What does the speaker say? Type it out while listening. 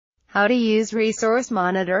How to use Resource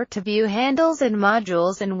Monitor to view handles and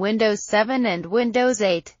modules in Windows 7 and Windows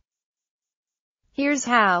 8. Here's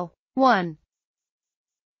how. 1.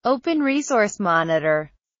 Open Resource Monitor.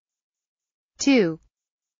 2.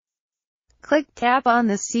 Tap on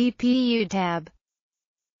the CPU tab.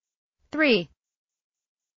 3.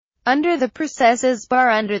 Under the Processes bar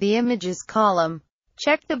under the Images column,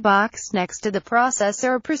 check the box next to the process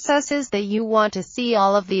or processes that you want to see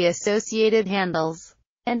all of the associated handles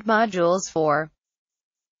and modules for.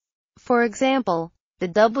 For example, the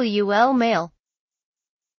wlmail.exe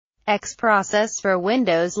process for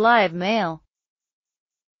Windows Live Mail.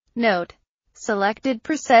 Note: selected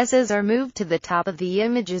processes are moved to the top of the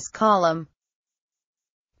Images column.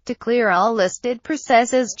 To clear all listed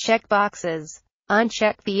processes, check boxes.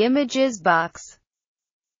 Uncheck the Images box.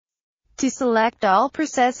 To select all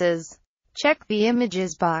processes, check the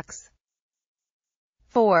Images box.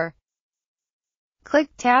 4.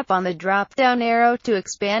 Tap on the drop-down arrow to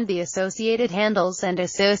expand the associated handles and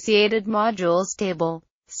associated modules table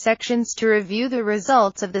sections to review the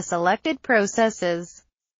results of the selected processes.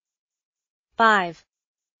 5.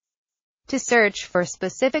 To search for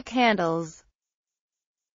specific handles.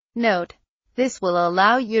 Note: this will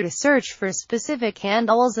allow you to search for specific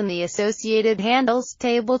handles in the associated handles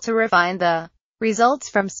table to refine the results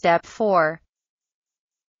from step 4.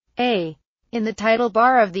 A. In the title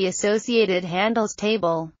bar of the associated handles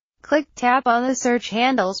table, tap on the Search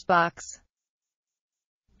Handles box.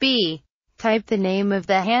 B. Type the name of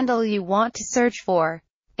the handle you want to search for,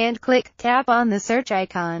 and tap on the search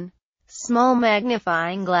icon. Small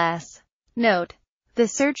magnifying glass. Note: the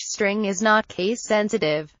search string is not case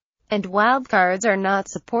sensitive, and wildcards are not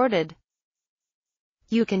supported.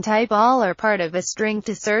 You can type all or part of a string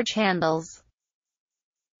to search handles.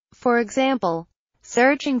 For example,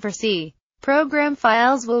 searching for C program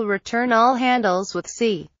files will return all handles with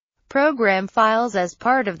C program files as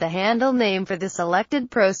part of the handle name for the selected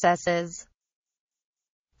processes.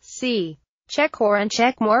 C. Check or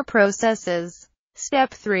uncheck more processes. Step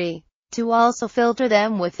 3. To also filter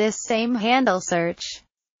them with this same handle search.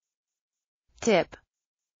 Tip: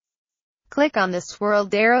 click on the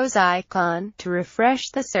swirled arrows icon to refresh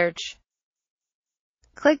the search.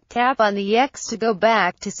 Tap on the X to go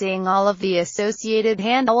back to seeing all of the associated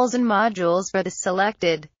handles and modules for the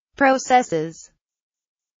selected processes.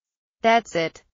 That's it.